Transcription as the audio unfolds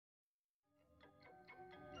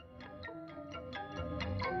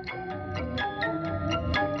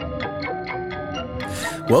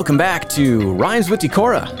Welcome back to Rhymes with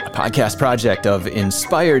Decorah, a podcast project of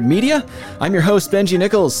Inspired Media. I'm your host, Benji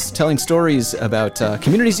Nichols, telling stories about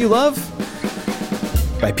communities you love,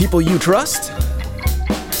 by people you trust.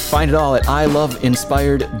 Find it all at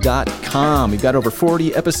iloveinspired.com. We've got over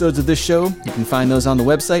 40 episodes of this show. You can find those on the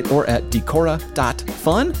website or at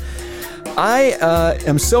decorah.fun. I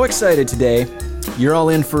am so excited today. You're all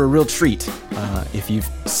in for a real treat. If you've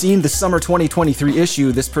seen the summer 2023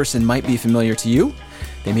 issue, this person might be familiar to you.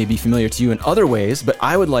 They may be familiar to you in other ways, but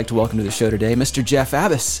I would like to welcome to the show today Mr. Jeff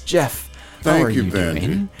Abbas. Jeff, how are you doing? Thank you,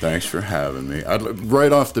 Benji. Thanks for having me.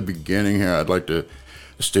 Right off the beginning here, I'd like to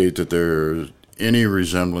state that there's any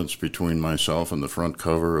resemblance between myself and the front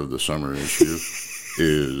cover of the summer issue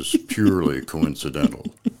is purely coincidental.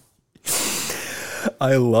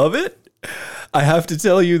 I love it. I have to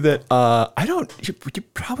tell you that you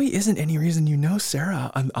probably isn't any reason you know Sarah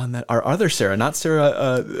on that, our other Sarah, not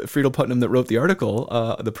Sarah Friedel Putnam that wrote the article,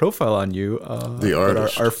 the profile on you, the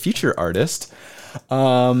artist, our feature artist.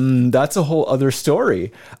 That's a whole other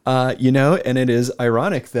story, and it is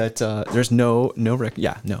ironic that there's no.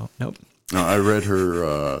 No, I read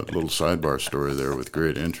her little sidebar story there with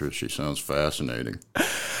great interest. She sounds fascinating.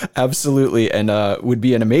 Absolutely, and would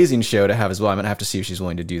be an amazing show to have as well. I'm going to have to see if she's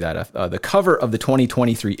willing to do that. The cover of the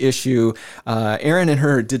 2023 issue, Aaron and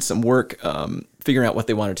her did some work figuring out what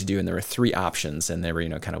they wanted to do, and there were three options, and they were,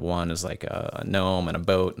 kind of one is like a gnome and a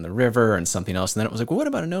boat and the river and something else, and then it was like, well, what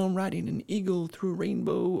about a gnome riding an eagle through a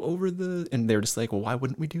rainbow over the... And they were just like, well, why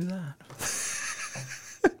wouldn't we do that?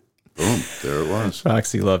 Boom, there it was.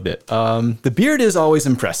 Roxy loved it. The beard is always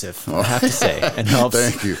impressive, I have to say, and helps.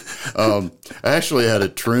 Thank you. I actually had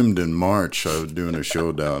it trimmed in March. I was doing a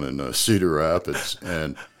show down in Cedar Rapids,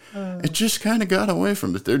 and it just kind of got away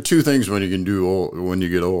from it. There are two things when you can do when you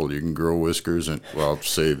get old. You can grow whiskers, and, well,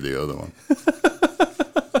 save the other one.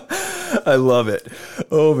 I love it.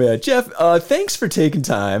 Oh, man. Jeff, thanks for taking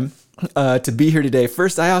time to be here today.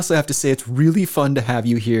 First, I also have to say it's really fun to have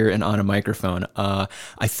you here and on a microphone.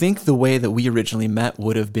 I think the way that we originally met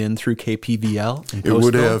would have been through KPVL. It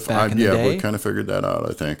would have. We kind of figured that out,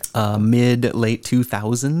 I think. Late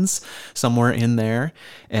 2000s, somewhere in there.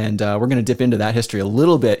 And we're going to dip into that history a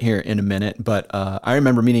little bit here in a minute. But I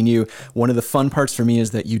remember meeting you. One of the fun parts for me is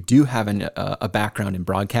that you do have a background in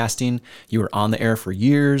broadcasting. You were on the air for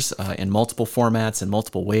years in multiple formats and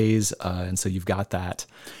multiple ways. And so you've got that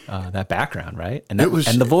background, right? And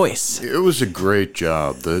the voice. It was a great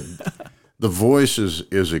job. The voice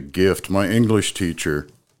is a gift. My English teacher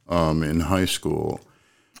in high school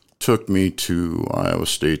took me to Iowa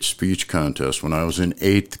State speech contest when I was in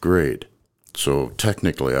 8th grade. So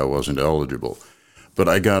technically I wasn't eligible, but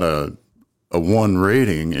I got a 1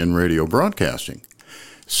 rating in radio broadcasting.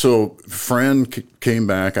 So friend came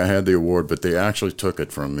back, I had the award, but they actually took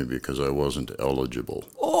it from me because I wasn't eligible.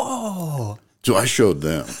 Oh. So I showed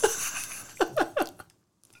them.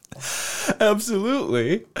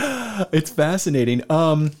 Absolutely. It's fascinating.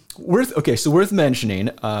 Worth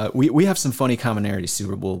mentioning. We have some funny commonalities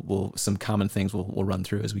too. We'll some common things we'll run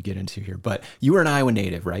through as we get into here. But you were an Iowa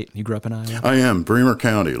native, right? You grew up in Iowa? I am. Bremer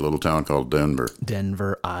County, a little town called Denver.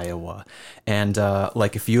 Denver, Iowa. And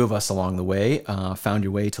like a few of us along the way, found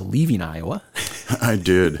your way to leaving Iowa. I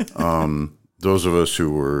did. Those of us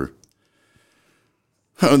who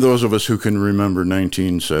can remember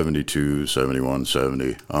 1972, 71,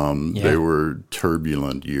 70, they were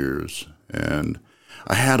turbulent years. And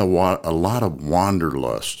I had a lot of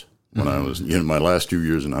wanderlust when I was, my last few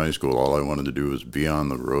years in high school. All I wanted to do was be on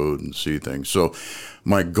the road and see things. So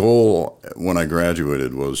my goal when I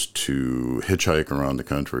graduated was to hitchhike around the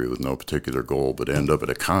country with no particular goal, but end up at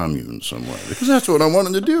a commune somewhere, because that's what I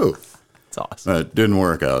wanted to do. That's awesome. It didn't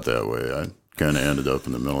work out that way. I kind of ended up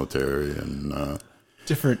in the military and...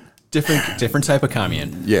 Different type of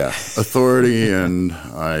commune. Yeah, authority, and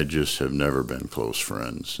I just have never been close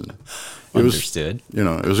friends. And Understood.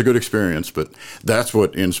 It was a good experience, but that's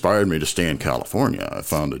what inspired me to stay in California. I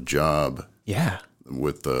found a job. Yeah.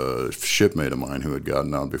 With a shipmate of mine who had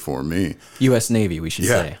gotten out before me. U.S. Navy, we should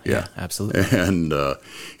say. Yeah, absolutely. And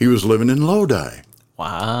he was living in Lodi.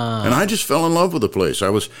 Wow. And I just fell in love with the place. I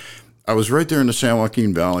was right there in the San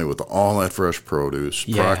Joaquin Valley with all that fresh produce,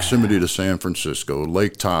 proximity to San Francisco,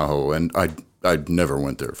 Lake Tahoe, and I never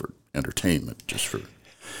went there for entertainment, just for...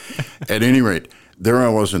 At any rate, there I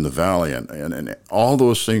was in the valley, and all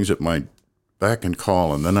those things at my beck and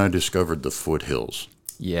call, and then I discovered the foothills.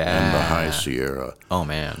 Yeah. And the High Sierra. Oh,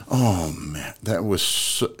 man. That was...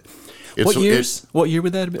 So, what years? What year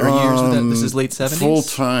would that have been? Or years would that? This is late 70s? Full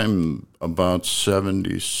time, about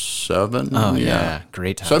 77. Oh, yeah.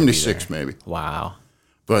 Great time. 76, maybe. Wow.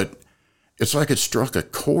 But it's like it struck a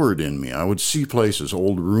chord in me. I would see places,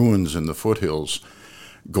 old ruins in the foothills,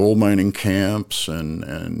 gold mining camps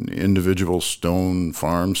and individual stone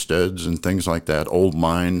farmsteads and things like that, old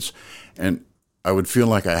mines. And I would feel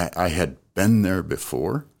like I had been there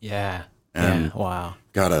before. Yeah. And wow.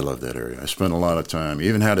 God, I love that area. I spent a lot of time.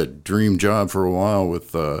 Even had a dream job for a while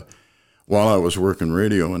with while I was working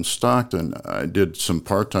radio in Stockton. I did some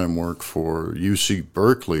part-time work for UC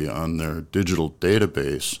Berkeley on their digital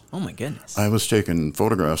database. Oh my goodness. I was taking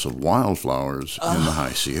photographs of wildflowers in the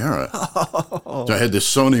High Sierra. So I had this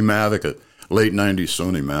Sony Mavic, late 90s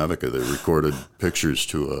Sony Mavic that recorded pictures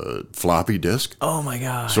to a floppy disk. Oh my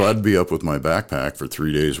gosh. So I'd be up with my backpack for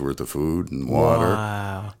 3 days worth of food and water.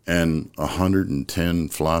 Wow. And 110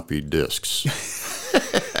 floppy disks.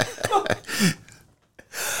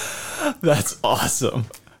 That's awesome.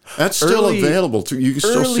 That's still available too. You can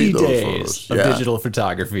still see those days photos. of digital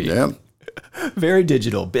photography. Yeah. Very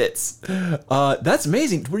digital bits. That's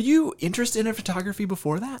amazing. Were you interested in photography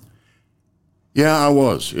before that? Yeah, I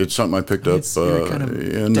was. It's something I picked up kind of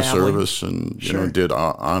in the dabbling. service and did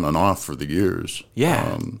on and off for the years.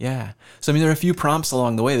 Yeah, yeah. So I mean, there are a few prompts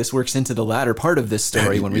along the way. This works into the latter part of this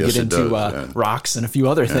story when we Yes, get it into does, rocks and a few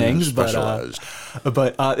other things. Specialized.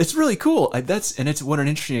 But it's really cool. It's what an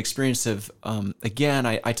interesting experience of. Again,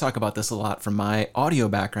 I talk about this a lot from my audio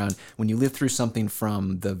background. When you live through something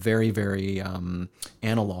from the very, very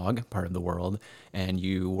analog part of the world, and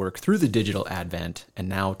you work through the digital advent, and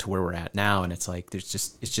now to where we're at now, and it's like it's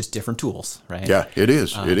just different tools, right? Yeah, it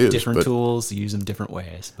is. It is. Different tools. You use them different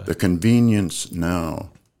ways. But the convenience now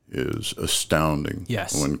is astounding.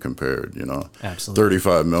 Yes. When compared, Absolutely.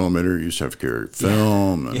 35 millimeter, you used to have to carry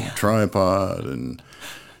film and tripod and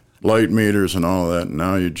light meters and all of that.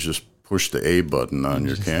 Now you just push the A button on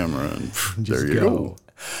your camera and there you go.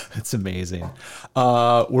 That's amazing.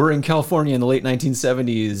 We're in California in the late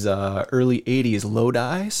 1970s, early 80s,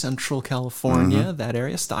 Lodi, Central California, that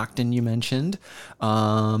area, Stockton you mentioned.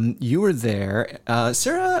 You were there.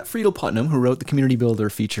 Sarah Friedel Putnam, who wrote the Community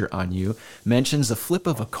Builder feature on you, mentions the flip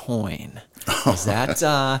of a coin. Is that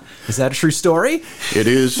a true story? It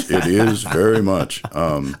is very much.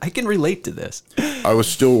 I can relate to this. I was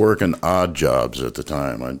still working odd jobs at the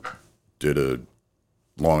time. I did a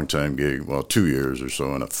long-time gig, 2 years or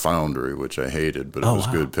so in a foundry, which I hated, but it was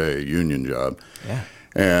good pay, union job. Yeah.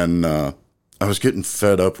 And I was getting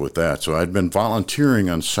fed up with that. So I'd been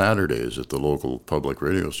volunteering on Saturdays at the local public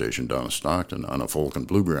radio station down in Stockton on a folk and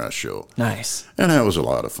bluegrass show. Nice. And that was a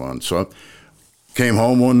lot of fun. So I came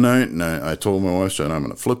home one night and I told my wife, I said, I'm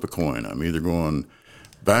going to flip a coin. I'm either going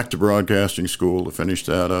back to broadcasting school to finish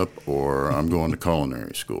that up, or I'm going to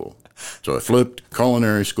culinary school. So I flipped.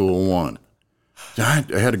 Culinary school won. I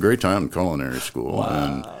had a great time in culinary school,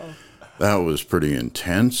 and that was pretty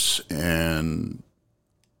intense, and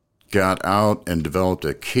got out and developed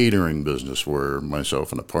a catering business where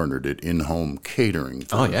myself and a partner did in-home catering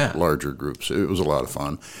for larger groups. It was a lot of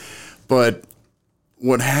fun. But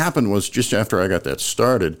what happened was just after I got that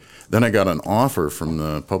started, then I got an offer from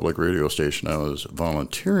the public radio station I was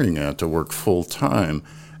volunteering at to work full-time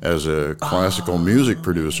as a classical music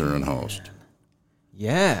producer and host.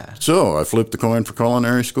 Yeah. So I flipped the coin for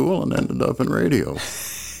culinary school and ended up in radio.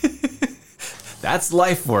 That's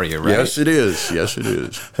life for you, right? Yes, it is. Yes, it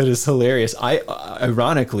is. That is hilarious. I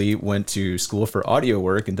ironically went to school for audio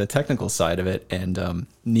work and the technical side of it, and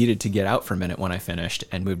needed to get out for a minute when I finished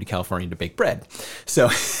and moved to California to bake bread. So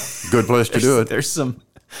good place to do it. There's some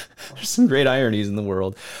great ironies in the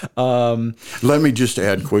world. Let me just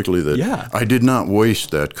add quickly that I did not waste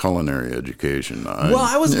that culinary education.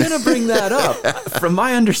 I was going to bring that up. From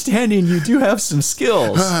my understanding, you do have some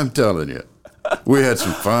skills. I'm telling you. We had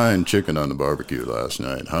some fine chicken on the barbecue last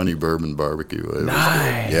night. Honey bourbon barbecue. It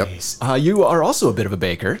nice. Yep. You are also a bit of a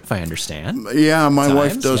baker, if I understand. Yeah, my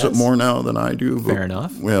wife does it more now than I do. Fair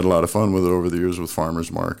enough. We had a lot of fun with it over the years with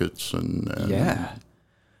farmers markets and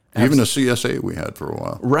even a CSA we had for a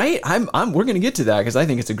while. Right. We're going to get to that because I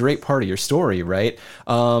think it's a great part of your story, right?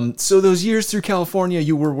 So those years through California,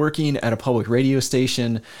 you were working at a public radio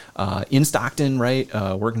station in Stockton, right?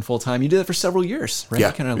 Working full time. You did that for several years, right? Yeah.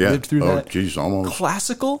 You kind of lived through that. Geez, almost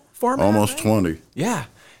classical format. Almost right? 20. Yeah.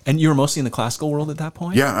 And you were mostly in the classical world at that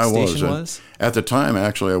point? Yeah, I was. At the time,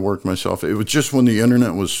 actually, I worked myself. It was just when the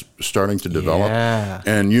internet was starting to develop. Yeah.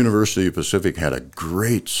 And University of Pacific had a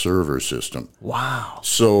great server system. Wow.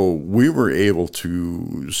 So we were able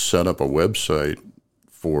to set up a website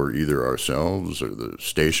for either ourselves or the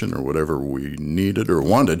station or whatever we needed or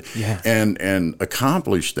wanted and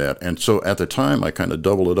accomplish that. And so at the time, I kind of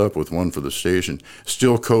doubled it up with one for the station,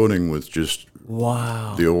 still coding with just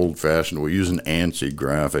the old-fashioned way, using ANSI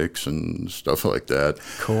graphics and stuff like that.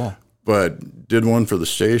 Cool. but did one for the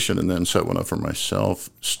station and then set one up for myself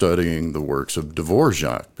studying the works of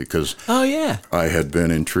Dvorak because Oh, yeah. I had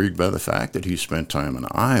been intrigued by the fact that he spent time in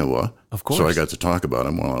Iowa. Of course. So I got to talk about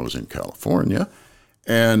him while I was in California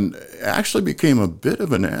and actually became a bit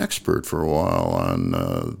of an expert for a while on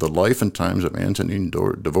the life and times of Antonin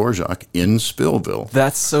Dvorak in Spillville.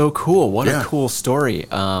 That's so cool. What Yeah. a cool story.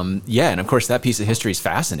 Yeah, and of course that piece of history is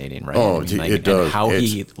fascinating, right? Oh, I mean, it does. And how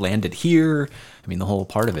he landed here. I mean, the whole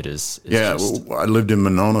part of it is Yeah, just... well, I lived in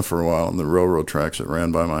Monona for a while, and the railroad tracks that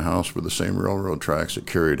ran by my house were the same railroad tracks that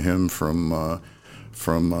carried him from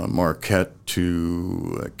Marquette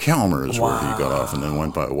to Calmer is where he got off, and then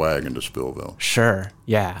went by wagon to Spillville. Sure.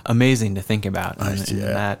 Yeah. Amazing to think about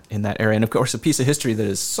in that area. And of course, a piece of history that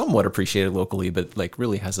is somewhat appreciated locally, but like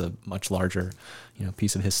really has a much larger,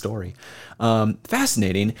 piece of his story.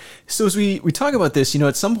 Fascinating. So as we talk about this,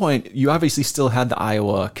 at some point you obviously still had the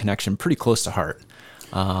Iowa connection pretty close to heart,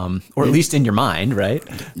 or at least in your mind, right?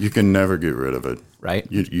 You can never get rid of it. Right.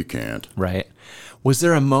 You can't. Right. Was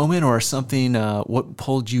there a moment or something, what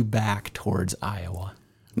pulled you back towards Iowa?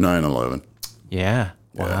 9/11. Yeah.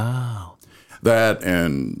 Wow. That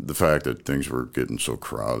and the fact that things were getting so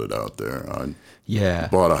crowded out there. I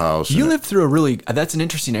bought a house. You lived through that's an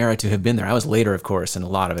interesting era to have been there. I was later, of course, and a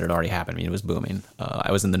lot of it had already happened. I mean, it was booming.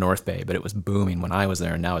 I was in the North Bay, but it was booming when I was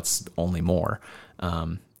there, and now it's only more.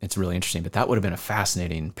 It's really interesting, but that would have been a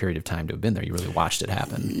fascinating period of time to have been there. You really watched it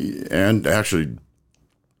happen. And actually,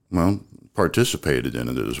 participated in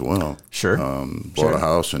it as well. Sure. Bought a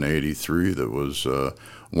house in '83 that was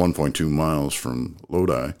 1.2 miles from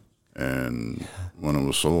Lodi, and when it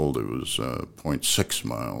was sold, it was 0.6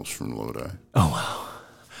 miles from Lodi. Oh, wow.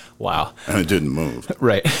 Wow. And it didn't move.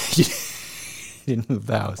 Right. You didn't move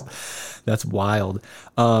the house. That's wild.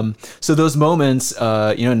 So those moments,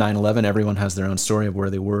 9/11, everyone has their own story of where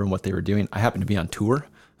they were and what they were doing. I happened to be on tour.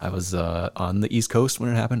 I was on the East Coast when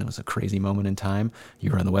it happened. It was a crazy moment in time.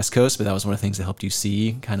 You were on the West Coast, but that was one of the things that helped you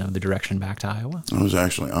see kind of the direction back to Iowa. I was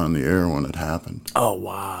actually on the air when it happened. Oh,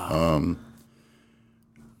 wow.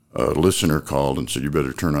 A listener called and said, "You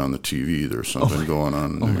better turn on the TV. There's something going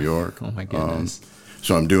on in New York." Oh, my goodness.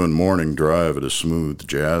 So I'm doing morning drive at a smooth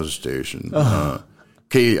jazz station,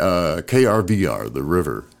 KRVR, The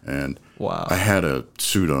River. And Wow. I had a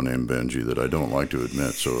pseudonym, Benji, that I don't like to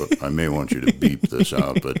admit, so I may want you to beep this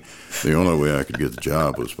out. But the only way I could get the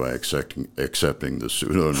job was by accepting the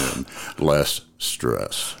pseudonym Less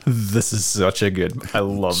Stress. This is such a good, I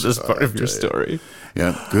love this part of your story.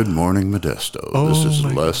 Yeah, good morning, Modesto. This is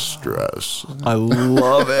Less Stress. I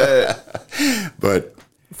love it. But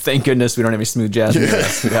thank goodness we don't have any smooth jazz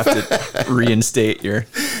music. We have to reinstate your...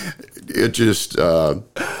 It just...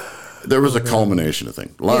 there was a culmination of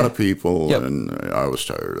things. A lot of people, and I was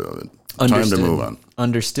tired of it. Time to move on.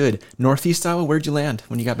 Understood. Northeast Iowa, where'd you land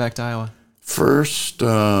when you got back to Iowa? First,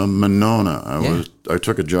 Monona. I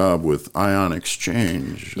took a job with Ion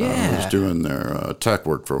Exchange. I was doing their tech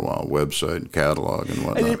work for a while, website and catalog and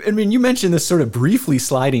whatnot. I mean, you mentioned this sort of briefly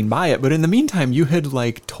sliding by it, but in the meantime, you had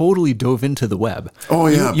like totally dove into the web. Oh,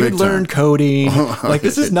 yeah, you learned coding. Like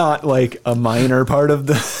this is not like a minor part of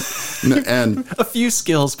the... and a few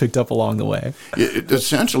skills picked up along the way.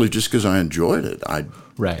 Essentially just because I enjoyed it.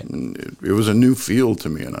 Right. It was a new field to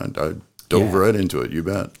me, and I dove right into it, you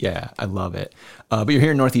bet. Yeah, I love it. But you're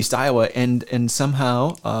here in Northeast Iowa, and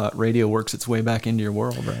somehow radio works its way back into your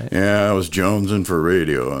world, right? Yeah, I was jonesing for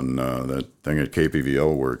radio, and that thing at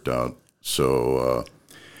KPVL worked out. So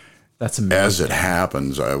that's amazing. As it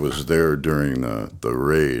happens, I was there during the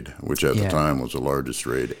raid, which at the time was the largest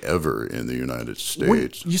raid ever in the United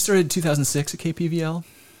States. You started in 2006 at KPVL?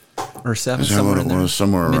 Or 7? Is that what it was?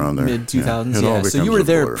 Somewhere around there. Mid-2000s, yeah. So you were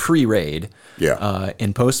there pre-raid. Yeah.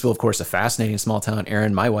 In Postville, of course, a fascinating small town.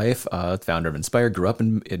 Erin, my wife, founder of Inspire, grew up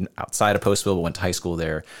in outside of Postville, but went to high school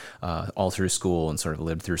there all through school and sort of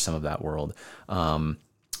lived through some of that world.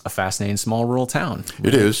 A fascinating small rural town.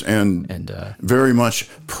 Right? It is, and very much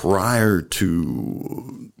prior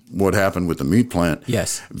to what happened with the meat plant.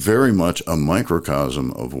 Yes. Very much a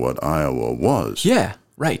microcosm of what Iowa was. Yeah,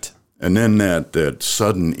 right. And then that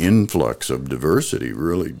sudden influx of diversity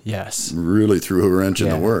really threw a wrench in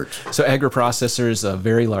the works. So agri-processors, a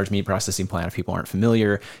very large meat processing plant, if people aren't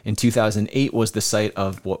familiar, in 2008 was the site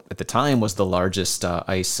of what at the time was the largest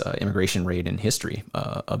ICE immigration raid in history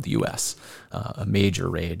of the U.S., a major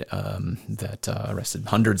raid that arrested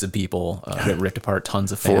hundreds of people, ripped apart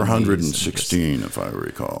tons of families. 416, if I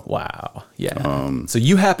recall. Wow. Yeah. So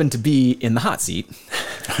you happened to be in the hot seat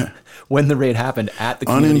when the raid happened at the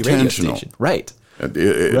community radio station. Right.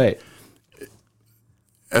 Right.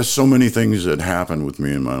 as so many things that happened with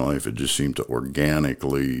me in my life, it just seemed to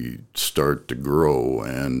organically start to grow.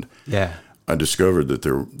 And Yeah. I discovered that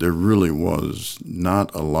there really was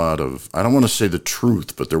not a lot of, I don't want to say the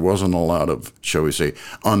truth, but there wasn't a lot of, shall we say,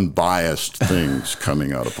 unbiased things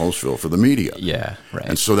coming out of Postville for the media. Yeah, right.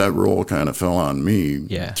 And so that role kind of fell on me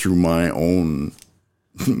through my own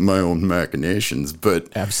machinations. But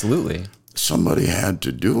Absolutely. somebody had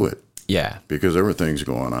to do it. Yeah. Because there were things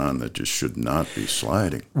going on that just should not be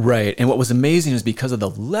sliding. Right. And what was amazing is because of the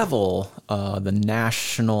level, the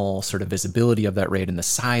national sort of visibility of that raid and the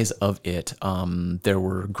size of it, there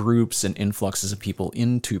were groups and influxes of people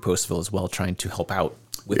into Postville as well, trying to help out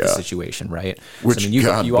with the situation, right? Which, so, I mean,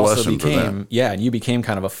 God you bless also him for became, and you became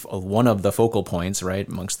kind of one of the focal points, right,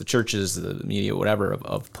 amongst the churches, the media, whatever,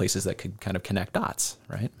 of places that could kind of connect dots,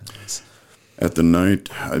 right? At the night,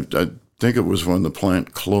 I think it was when the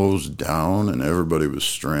plant closed down and everybody was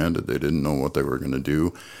stranded. They didn't know what they were going to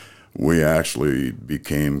do. We actually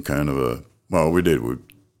became kind of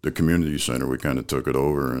the community center, we kind of took it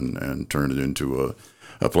over and turned it into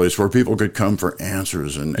a place where people could come for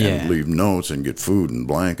answers and leave notes and get food and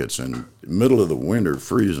blankets. And middle of the winter,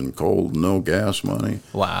 freezing cold, no gas money.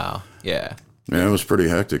 Wow. Yeah. Yeah, it was pretty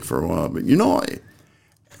hectic for a while. But,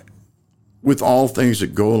 with all things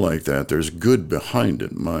that go like that, there's good behind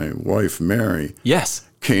it. My wife, Mary,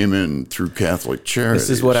 came in through Catholic Charities.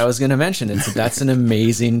 This is what I was going to mention. That's an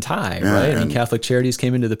amazing tie, right? I mean, Catholic Charities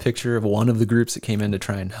came into the picture of one of the groups that came in to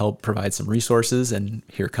try and help provide some resources, and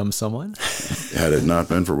here comes someone. Had it not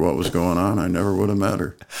been for what was going on, I never would have met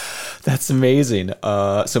her. That's amazing.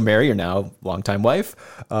 So Mary, you're now longtime wife,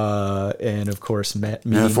 and of course met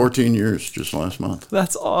me. 14 years just last month.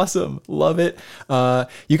 That's awesome. Love it.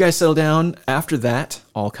 You guys settled down after that,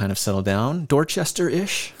 all kind of settled down.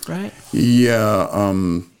 Dorchester-ish, right? Yeah.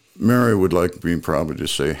 Mary would like me probably to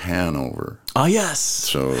say Hanover. Oh, yes.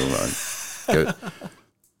 So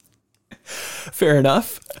fair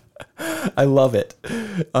enough. I love it.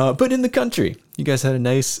 But in the country, you guys had a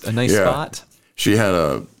nice spot. She had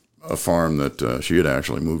a farm that she had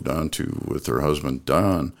actually moved on to with her husband,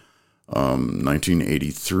 Don,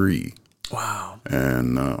 1983. Wow.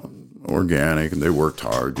 And organic, and they worked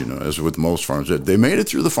hard, as with most farms. They made it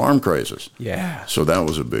through the farm crisis. Yeah. So that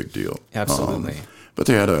was a big deal. Absolutely. But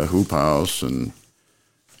they had a hoop house and,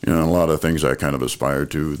 a lot of things I kind of aspired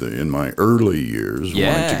to in my early years,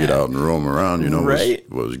 wanting to get out and roam around,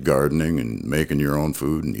 was gardening and making your own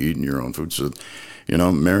food and eating your own food. So,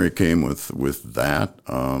 Mary came with that.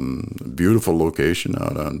 Beautiful location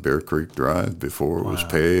out on Bear Creek Drive before it was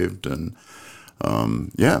paved. And,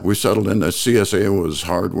 we settled in. The CSA was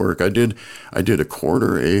hard work. I did a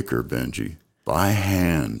 1/4 acre, Benji, by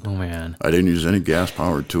hand. Oh, man. I didn't use any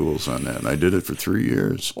gas-powered tools on that, and I did it for 3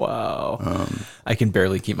 years. Wow. I can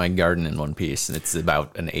barely keep my garden in one piece, and it's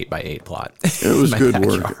about an 8x8 plot. It was good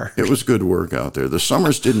work. It was good work out there. The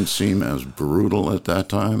summers didn't seem as brutal at that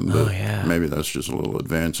time, but maybe that's just a little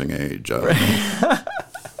advancing age. I don't know.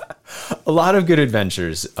 A lot of good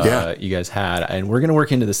adventures you guys had, and we're going to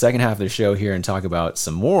work into the second half of the show here and talk about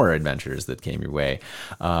some more adventures that came your way,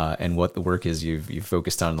 and what the work is you've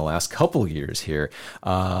focused on in the last couple years here.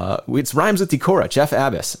 It's Rhymes with Decorah. Jeff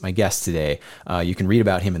Abbas, my guest today. You can read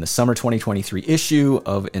about him in the summer 2023 issue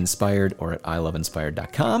of Inspired or at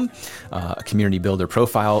iloveinspired.com. A community builder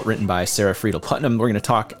profile written by Sarah Friedel Putnam. We're going to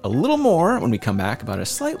talk a little more when we come back about a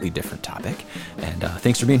slightly different topic. And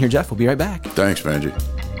thanks for being here, Jeff. We'll be right back. Thanks, Benji.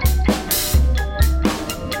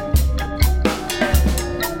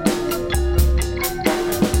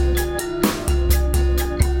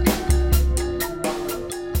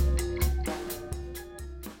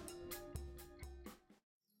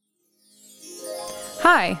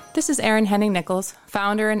 Hi, this is Erin Henning-Nichols,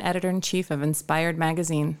 founder and editor-in-chief of Inspired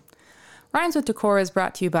Magazine. Rhymes with Decorah is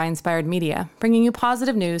brought to you by Inspired Media, bringing you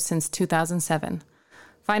positive news since 2007.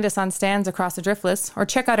 Find us on stands across the Driftless, or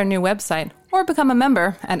check out our new website, or become a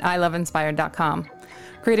member at iloveinspired.com.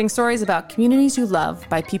 Creating stories about communities you love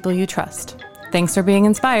by people you trust. Thanks for being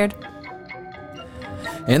inspired.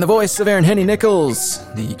 And the voice of Erin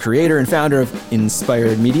Henning-Nichols, the creator and founder of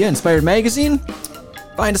Inspired Media, Inspired Magazine.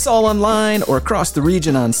 Find us all online or across the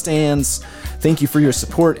region on stands. Thank you for your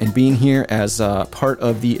support and being here as part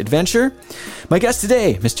of the adventure. My guest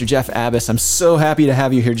today, Mr. Jeff Abbas. I'm so happy to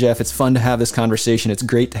have you here, Jeff. It's fun to have this conversation. It's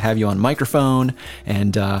great to have you on microphone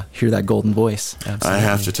and hear that golden voice. Absolutely. I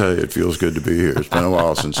have to tell you, it feels good to be here. It's been a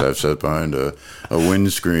while since I've sat behind a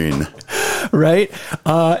windscreen. Right?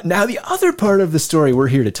 Now, the other part of the story we're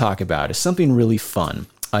here to talk about is something really fun.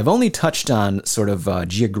 I've only touched on sort of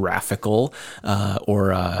geographical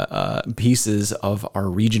or pieces of our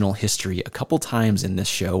regional history a couple times in this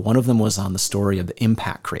show. One of them was on the story of the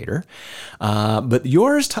impact crater. But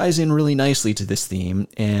yours ties in really nicely to this theme,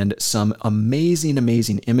 and some amazing,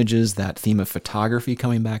 amazing images, that theme of photography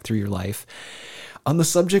coming back through your life. On the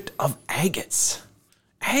subject of agates.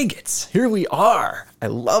 Agates, here we are. I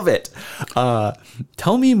love it.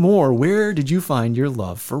 Tell me more. Where did you find your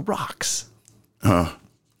love for rocks?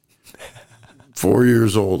 4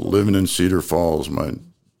 years old, living in Cedar Falls. My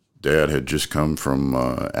dad had just come from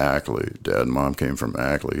Ackley. Dad and Mom came from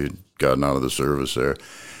Ackley. He'd gotten out of the service there.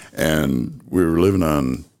 And we were living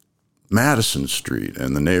on Madison Street,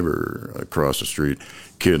 and the neighbor across the street,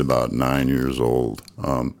 kid about 9 years old,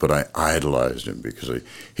 but I idolized him because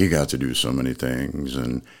he got to do so many things,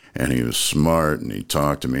 and he was smart, and he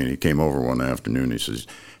talked to me, and he came over one afternoon, and he says,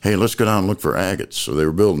 hey, let's go down and look for agates. So they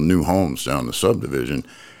were building new homes down the subdivision,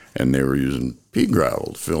 and they were using pea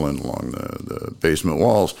gravel to fill in along the basement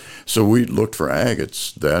walls. So we looked for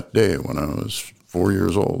agates that day when I was 4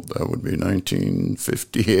 years old. That would be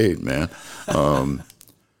 1958, man.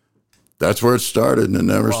 That's where it started, and it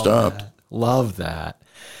never stopped. Love that.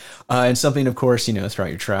 And something, of course, throughout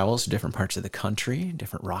your travels, different parts of the country,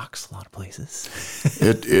 different rocks, a lot of places.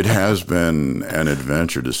 It has been an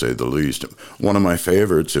adventure, to say the least. One of my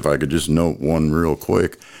favorites, if I could just note one real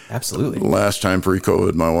quick. Absolutely. Last time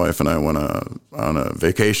pre-COVID, my wife and I went on a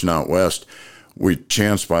vacation out west. We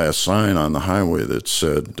chanced by a sign on the highway that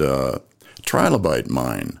said, Trilobite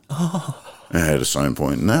Mine. Oh. And it had a sign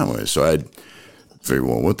pointing that way. So I figured,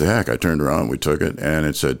 well, what the heck? I turned around, we took it, and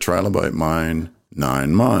it said Trilobite Mine,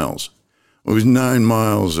 9 miles. It was 9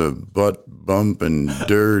 miles of butt-bumping,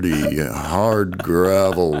 dirty, hard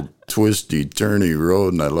gravel, twisty, turny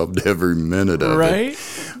road, and I loved every minute of it. Right?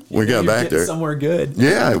 We got back there. Somewhere good.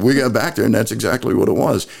 Yeah, we got back there, and that's exactly what it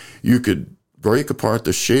was. You could break apart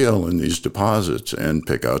the shale in these deposits and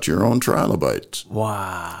pick out your own trilobites.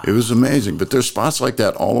 Wow. It was amazing. But there's spots like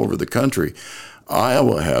that all over the country.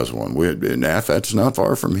 Iowa has one. That's not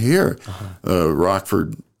far from here.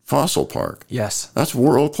 Rockford Fossil Park. Yes. That's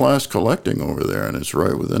world-class collecting over there, and it's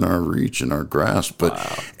right within our reach and our grasp.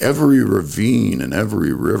 But every ravine and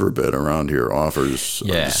every riverbed around here offers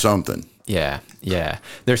something. Yeah.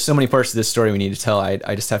 There's so many parts of this story we need to tell.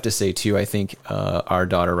 I just have to say, too, I think our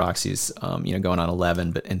daughter Roxy's, going on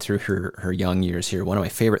 11, and through her young years here, one of my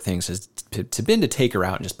favorite things is to take her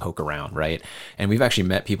out and just poke around, right? And we've actually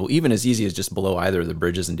met people, even as easy as just below either of the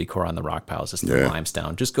bridges in Decorah on the rock piles, just the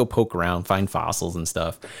limestone. Just go poke around, find fossils and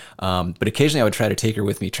stuff. But occasionally I would try to take her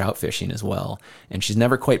with me trout fishing as well. And she's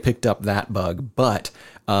never quite picked up that bug, but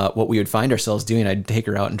what we would find ourselves doing, I'd take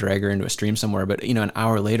her out and drag her into a stream somewhere, but an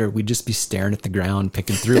hour later we'd just be staring at the ground,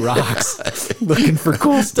 picking through rocks, looking for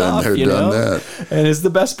cool stuff. Done that. And it's the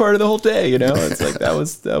best part of the whole day. It's like that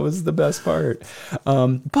was the best part.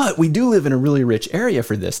 But we do live in a really rich area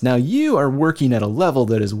for this. Now you are working at a level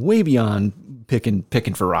that is way beyond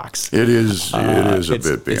picking for rocks. It is a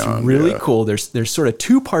bit beyond. It's really cool. There's sort of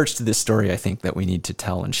two parts to this story I think that we need to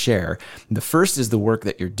tell and share. The first is the work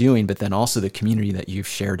that you're doing, but then also the community that you've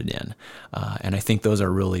shared it in. And I think those are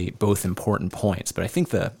really both important points. But I think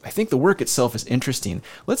the work itself is interesting.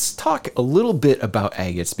 Let's talk a little bit about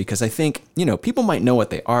agates, because I think people might know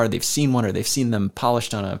what they are. They've seen one, or they've seen them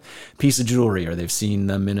polished on a piece of jewelry, or they've seen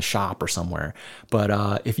them in a shop or somewhere.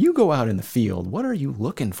 But if you go out in the field, what are you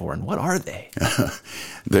looking for, and what are they?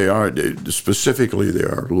 They are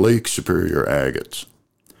Lake Superior agates.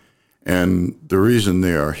 And the reason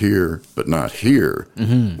they are here, but not here,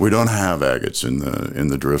 we don't have agates in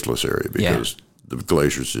the driftless area because the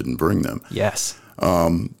glaciers didn't bring them. Yes.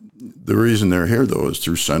 The reason they're here, though, is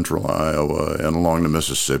through central Iowa and along the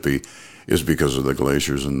Mississippi, is because of the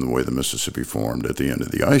glaciers and the way the Mississippi formed at the end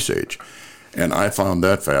of the Ice Age. And I found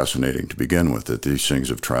that fascinating to begin with, that these things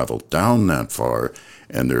have traveled down that far,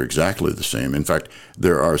 and they're exactly the same. In fact,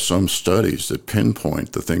 there are some studies that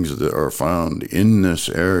pinpoint the things that are found in this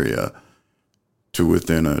area to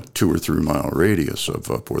within a 2 or 3 mile radius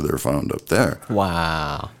of up where they're found up there.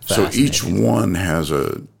 Wow. So each one has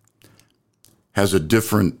a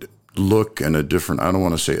different look and a different, I don't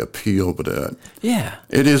want to say appeal, but it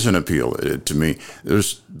is an appeal to me.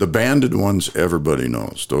 There's the banded ones, everybody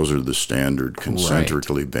knows. Those are the standard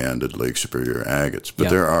concentrically banded Lake Superior agates. But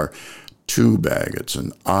there are tube agates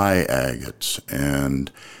and eye agates and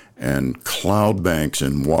cloud banks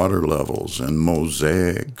and water levels and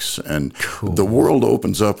mosaics. And the world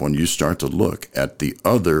opens up when you start to look at the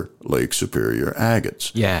other Lake Superior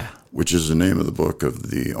agates. Yeah. Which is the name of the book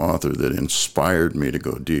of the author that inspired me to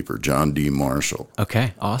go deeper, John D. Marshall.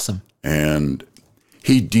 Okay, awesome. And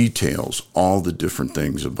he details all the different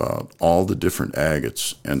things about all the different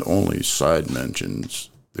agates and only side mentions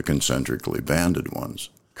the concentrically banded ones.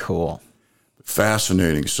 Cool.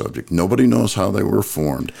 Fascinating subject. Nobody knows how they were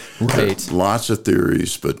formed. Right. Lots of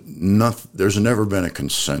theories, but there's never been a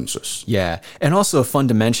consensus. Yeah, and also a fun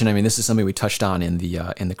dimension. I mean, this is something we touched on in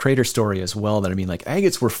the crater story as well. That I mean, like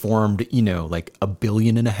agates were formed, like 1.5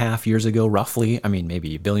 billion years ago, roughly. I mean,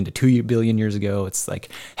 maybe 1 billion to 2 billion years ago. It's like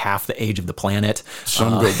half the age of the planet.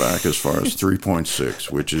 Some go back as far as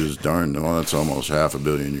 3.6, which is that's almost 500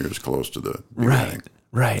 million years close to the beginning.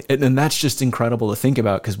 Right. And that's just incredible to think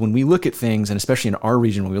about, because when we look at things, and especially in our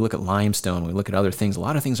region, when we look at limestone, when we look at other things, a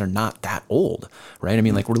lot of things are not that old, right? I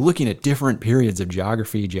mean, like we're looking at different periods of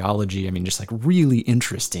geography, geology. I mean, just like really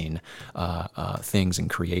interesting things and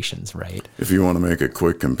creations, right? If you want to make a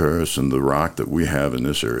quick comparison, the rock that we have in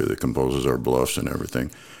this area that composes our bluffs and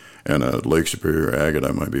everything, and a Lake Superior agate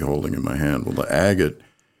I might be holding in my hand. Well, the agate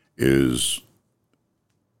is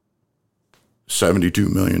 72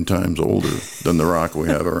 million times older than the rock we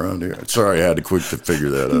have around here. Sorry, I had to quick to figure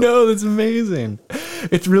that out. No, that's amazing.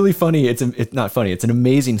 It's really funny. It's not funny. It's an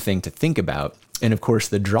amazing thing to think about. And of course,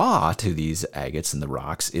 the draw to these agates and the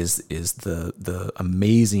rocks is the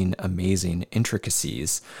amazing, amazing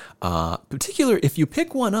intricacies. Particular, if you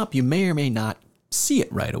pick one up, you may or may not see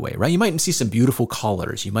it right away, right? You might see some beautiful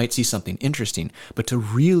colors. You might see something interesting, but to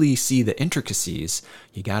really see the intricacies,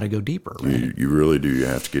 you got to go deeper, right? You really do. You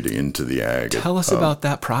have to get into the agate. Tell us about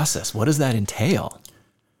that process. What does that entail?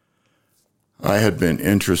 I had been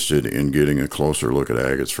interested in getting a closer look at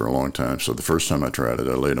agates for a long time. So the first time I tried it,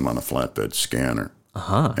 I laid them on a flatbed scanner.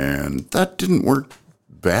 And that didn't work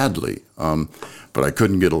badly. But I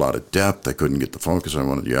couldn't get a lot of depth. I couldn't get the focus I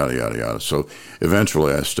wanted, yada, yada, yada. So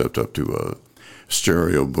eventually I stepped up to a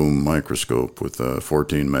stereo boom microscope with a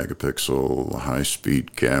 14 megapixel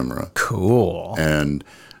high-speed camera. Cool. And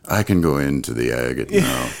I can go into the agate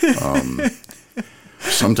now.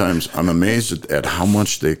 Sometimes I'm amazed at how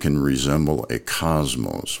much they can resemble a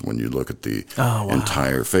cosmos when you look at the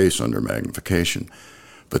entire face under magnification.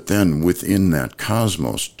 But then within that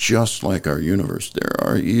cosmos, just like our universe, there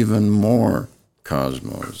are even more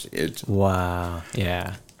cosmos. Wow.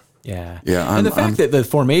 Yeah. Yeah. Yeah. And the fact that the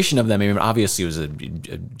formation of them, I mean, obviously it was a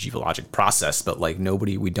geologic process, but like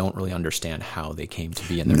we don't really understand how they came to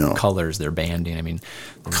be, and their colors, their banding. I mean,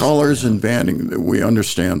 colors and banding, we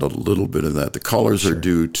understand a little bit of that. The colors are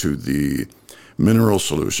due to the mineral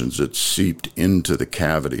solutions that seeped into the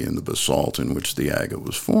cavity in the basalt in which the agate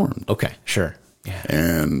was formed. Okay, sure. Yeah.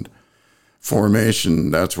 And formation,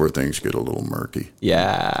 that's where things get a little murky.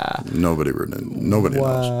 Yeah. Nobody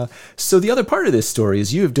knows. So the other part of this story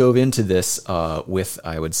is you have dove into this with,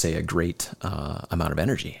 I would say, a great amount of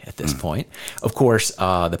energy at this point. Of course,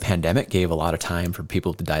 the pandemic gave a lot of time for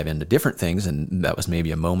people to dive into different things, and that was maybe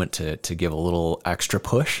a moment to give a little extra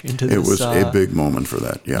push into this. It was a big moment for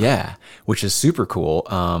that, yeah. Yeah, which is super cool.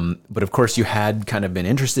 But of course, you had kind of been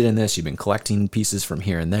interested in this. You've been collecting pieces from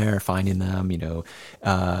here and there, finding them,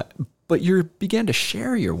 but you began to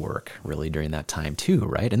share your work really during that time too,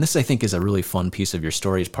 right? And this, I think, is a really fun piece of your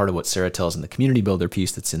story. It's part of what Sarah tells in the community builder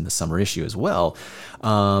piece that's in the summer issue as well.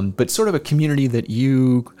 But sort of a community that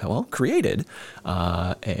you, created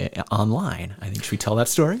online. I think, should we tell that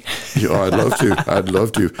story? Yeah, I'd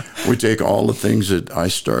love to. We take all the things that I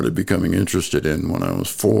started becoming interested in when I was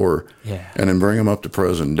 4 and then bring them up to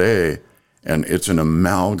present day. And it's an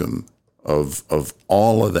amalgam of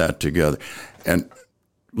all of that together. And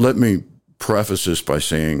let me preface this by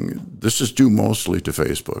saying this is due mostly to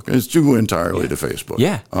Facebook. It's due entirely to Facebook.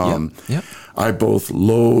 Yeah. I both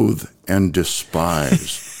loathe and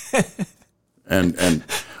despise and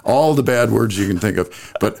all the bad words you can think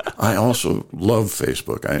of, but I also love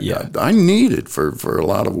Facebook. I need it for a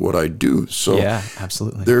lot of what I do. So yeah,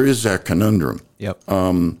 absolutely. There is that conundrum. Yep.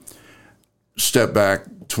 Step back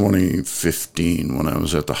 2015 when I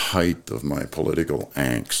was at the height of my political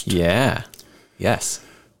angst. Yeah. Yes.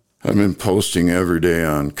 I've been posting every day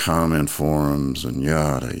on comment forums and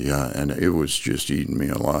yada, yada, and it was just eating me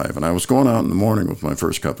alive. And I was going out in the morning with my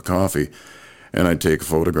first cup of coffee, and I'd take a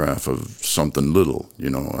photograph of something little,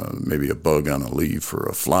 maybe a bug on a leaf or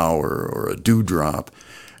a flower or a dewdrop,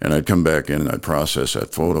 and I'd come back in and I'd process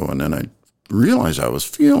that photo, and then I'd realize I was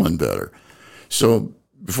feeling better. So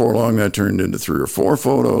before long, that turned into 3 or 4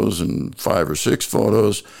 photos and 5 or 6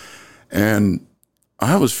 photos, and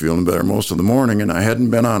I was feeling better most of the morning, and I hadn't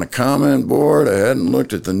been on a comment board. I hadn't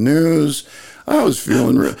looked at the news. I was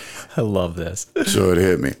feeling I love this. So it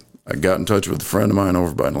hit me. I got in touch with a friend of mine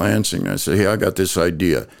over by Lansing. I said, hey, I got this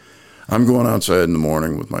idea. I'm going outside in the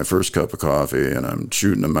morning with my first cup of coffee, and I'm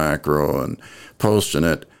shooting a macro and posting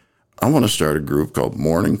it. I want to start a group called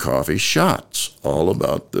Morning Coffee Shots, all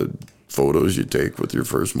about the photos you take with your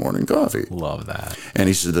first morning coffee. Love that. And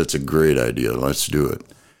he said, that's a great idea. Let's do it.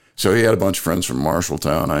 So he had a bunch of friends from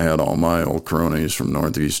Marshalltown. I had all my old cronies from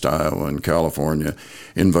Northeast Iowa and California,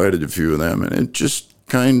 invited a few of them, and it just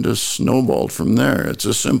kind of snowballed from there. It's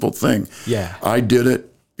a simple thing. Yeah. I did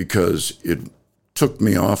it because it took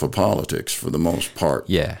me off of politics for the most part.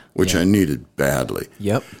 Yeah. Which I needed badly.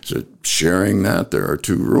 Yep. So sharing that, there are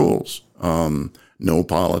 2 rules. No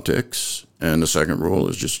politics, and the second rule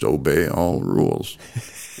is just obey all rules,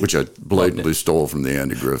 which I blatantly stole from the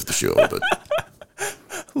Andy Griffith Show, but...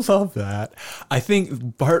 Love that. I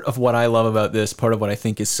think part of what I love about this, part of what I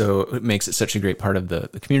think is so makes it such a great part of the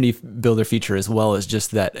community builder feature as well, is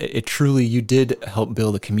just that it truly, you did help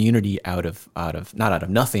build a community out of not out of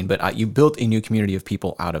nothing, but you built a new community of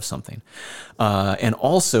people out of something. And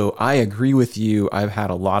also, I agree with you. I've had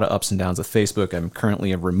a lot of ups and downs with Facebook. I'm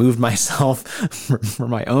currently have removed myself for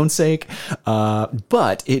my own sake.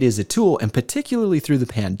 But it is a tool, and particularly through the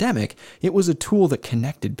pandemic, it was a tool that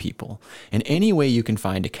connected people. And any way you can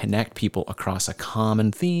find to connect people across a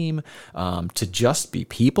common theme, to just be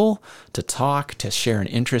people, to talk, to share an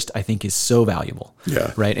interest, I think is so valuable.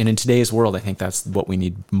 Yeah. Right. And in today's world, I think that's what we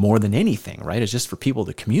need more than anything, right? Is just for people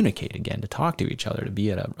to communicate again, to talk to each other, to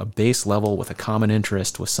be at a base level with a common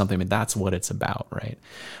interest with something. I mean, that's what it's about, right?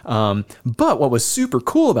 But what was super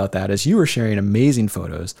cool about that is you were sharing amazing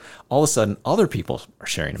photos. All of a sudden, other people are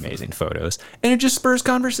sharing amazing photos, and it just spurs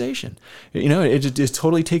conversation. You know, it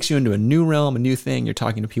totally takes you into a new realm, a new thing. You're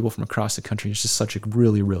talking to people from across the country. It's just such a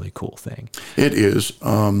really, really cool thing. It is.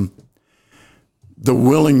 The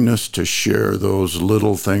willingness to share those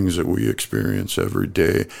little things that we experience every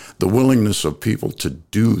day, the willingness of people to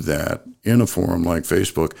do that in a forum like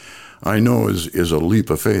Facebook, I know is a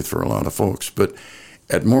leap of faith for a lot of folks. But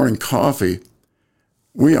at Morning Coffee,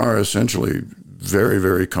 we are essentially very,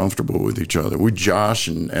 very comfortable with each other. We josh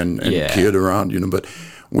and kid around, but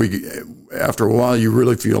we, after a while, you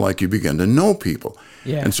really feel like you begin to know people.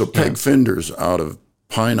 Yeah. And so Peg Finders out of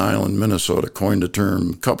Pine Island, Minnesota, coined a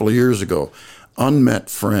term a couple of years ago, unmet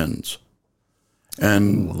friends.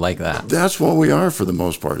 And like that. That's what we are for the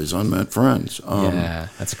most part, is unmet friends. Yeah,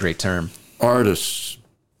 that's a great term. Artists,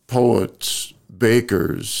 poets,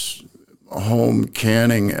 bakers, home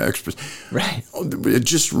canning experts. Right. It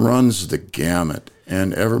just runs the gamut,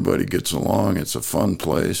 and everybody gets along. It's a fun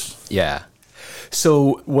place. Yeah.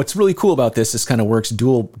 So what's really cool about this is kind of works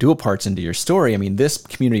dual parts into your story. I mean, this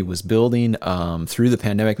community was building through the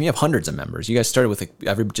pandemic. You have hundreds of members. You guys started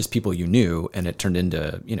with just people you knew, and it turned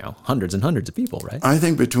into, hundreds and hundreds of people, right? I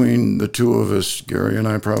think between the two of us, Gary and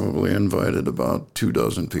I probably invited about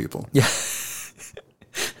 24 people. Yeah.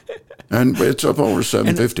 And it's up over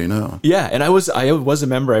 750 now. Yeah, and I was a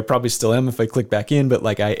member. I probably still am if I click back in, but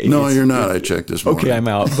No, you're not. I checked this morning. Okay, I'm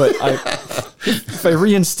out. But if I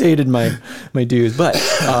reinstated my dues, but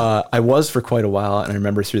I was for quite a while, and I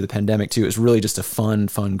remember through the pandemic too. It was really just a fun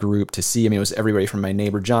group to see. I mean, it was everybody from my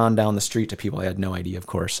neighbor John down the street to people I had no idea, of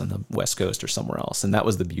course, on the West Coast or somewhere else, and that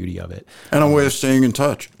was the beauty of it. And a way of staying in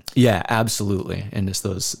touch. Yeah, absolutely. And just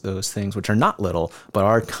those things, which are not little, but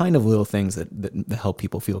are kind of little things that help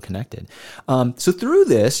people feel connected. So through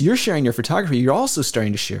this, you're sharing your photography. You're also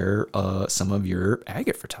starting to share some of your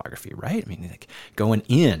agate photography, right? I mean, like going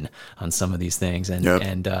in on some of these things.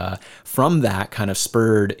 And from that kind of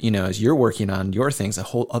spurred, as you're working on your things, a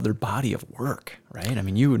whole other body of work, right? I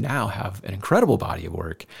mean, you now have an incredible body of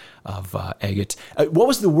work of agate. What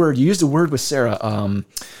was the word? You used a word with Sarah.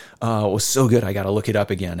 It was so good. I got to look it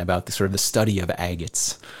up again about the study of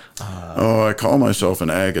agates. I call myself an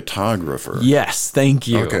agatographer. Yes, thank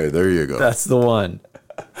you. Okay, there you go. That's the one.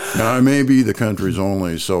 Now, I may be the country's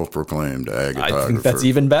only self-proclaimed agatographer. I think that's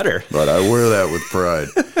even better. But I wear that with pride.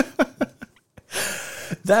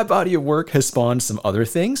 That body of work has spawned some other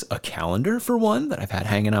things. A calendar, for one, that I've had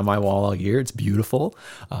hanging on my wall all year. It's beautiful.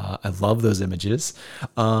 I love those images.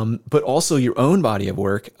 But also your own body of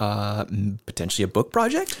work, potentially a book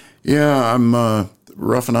project? Yeah, I'm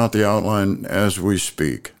roughing out the outline as we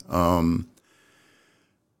speak.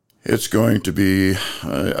 It's going to be,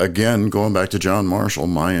 again, going back to John Marshall,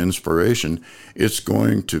 my inspiration, it's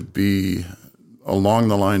going to be along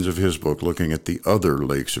the lines of his book, looking at the other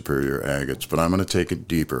Lake Superior agates, but I'm going to take it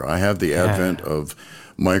deeper. I have the advent of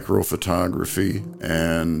microphotography,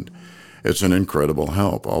 and it's an incredible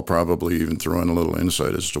help. I'll probably even throw in a little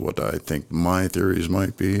insight as to what I think my theories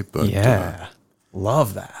might be. But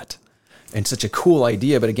love that. And such a cool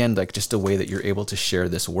idea, but again, just a way that you're able to share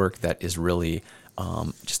this work that is really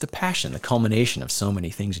just a passion, the culmination of so many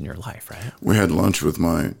things in your life, right? We had lunch with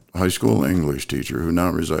my high school English teacher who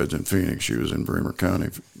now resides in Phoenix. She was in Bremer County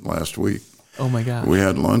last week. Oh my gosh. We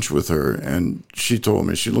had lunch with her, and she told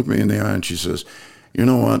me, she looked me in the eye and she says, you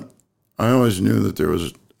know what? I always knew that there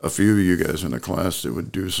was a few of you guys in the class that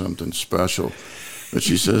would do something special. But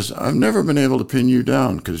she says, I've never been able to pin you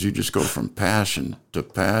down because you just go from passion to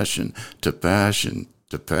passion to passion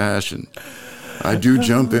to passion. I do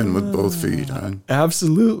jump in with both feet, huh?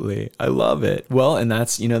 Absolutely. I love it. Well, and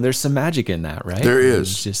that's, there's some magic in that, right? There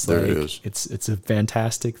is. It's just there like, is. It's a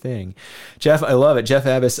fantastic thing. Jeff, I love it. Jeff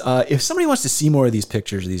Abbas, if somebody wants to see more of these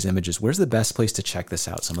pictures, these images, where's the best place to check this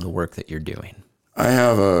out, some of the work that you're doing? I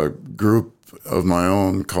have a group of my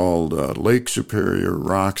own called Lake Superior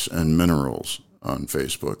Rocks and Minerals on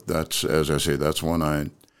Facebook. That's, as I say, that's one I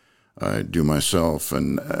do myself,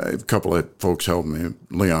 and a couple of folks help me.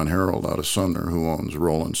 Leon Harold out of Sumner, who owns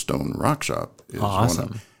Rolling Stone Rock Shop, is awesome.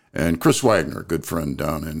 One of, and Chris Wagner, a good friend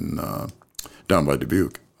down by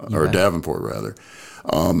Dubuque, or Davenport rather.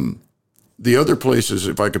 The other places,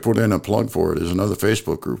 if I could put in a plug for it, is another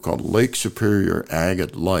Facebook group called Lake Superior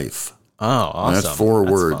Agate Life. Oh, awesome! And that's 4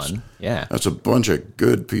 words. Fun. Yeah, that's a bunch of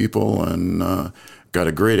good people, and got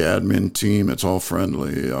a great admin team. It's all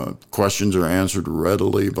friendly. Questions are answered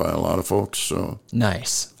readily by a lot of folks. So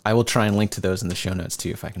nice. I will try and link to those in the show notes too,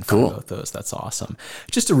 if I can find both those. That's awesome.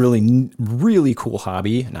 Just a really, really cool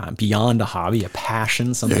hobby. Not beyond a hobby, a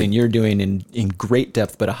passion, something you're doing in great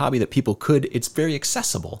depth, but a hobby that people it's very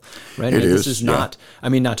accessible, right? This is not,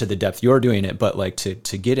 not to the depth you're doing it, but like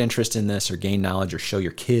to get interest in this or gain knowledge or show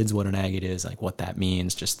your kids what an agate is, like what that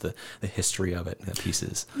means, just the history of it, the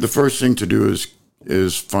pieces. The first thing to do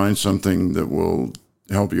is find something that will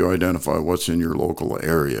help you identify what's in your local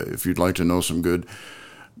area. If you'd like to know some good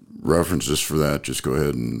references for that, just go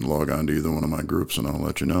ahead and log on to either one of my groups and I'll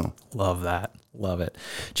let you know. Love that. Love it.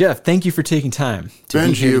 Jeff, thank you for taking time to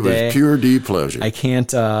be here today. It was pure D pleasure. I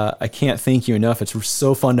can't thank you enough. It's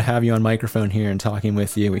so fun to have you on microphone here and talking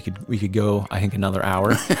with you. We could go, I think, another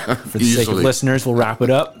hour. For the sake of listeners, we'll wrap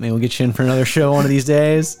it up. Maybe we'll get you in for another show one of these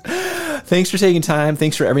days. Thanks for taking time.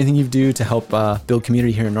 Thanks for everything you do to help build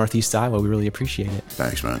community here in Northeast Iowa. We really appreciate it.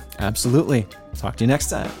 Thanks, man. Absolutely. Talk to you next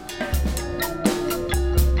time.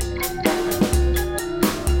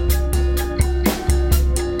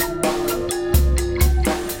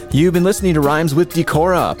 You've been listening to Rhymes with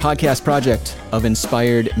Decorah, a podcast project of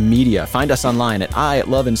Inspired Media. Find us online at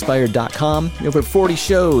loveinspired.com. We have over 40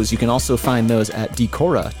 shows. You can also find those at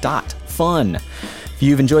decorah.fun. If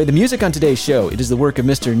you've enjoyed the music on today's show, it is the work of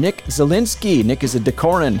Mr. Nick Zielinski. Nick is a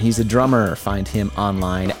Decoran. He's a drummer. Find him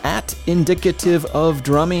online at Indicative of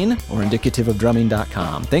Drumming or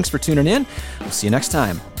indicativeofdrumming.com. Thanks for tuning in. We'll see you next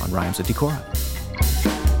time on Rhymes with Decorah.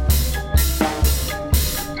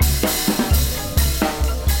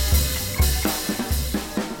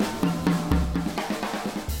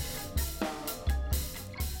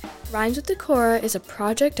 Rhymes with Decorah is a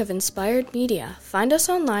project of Inspired Media. Find us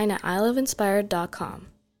online at iloveinspired.com.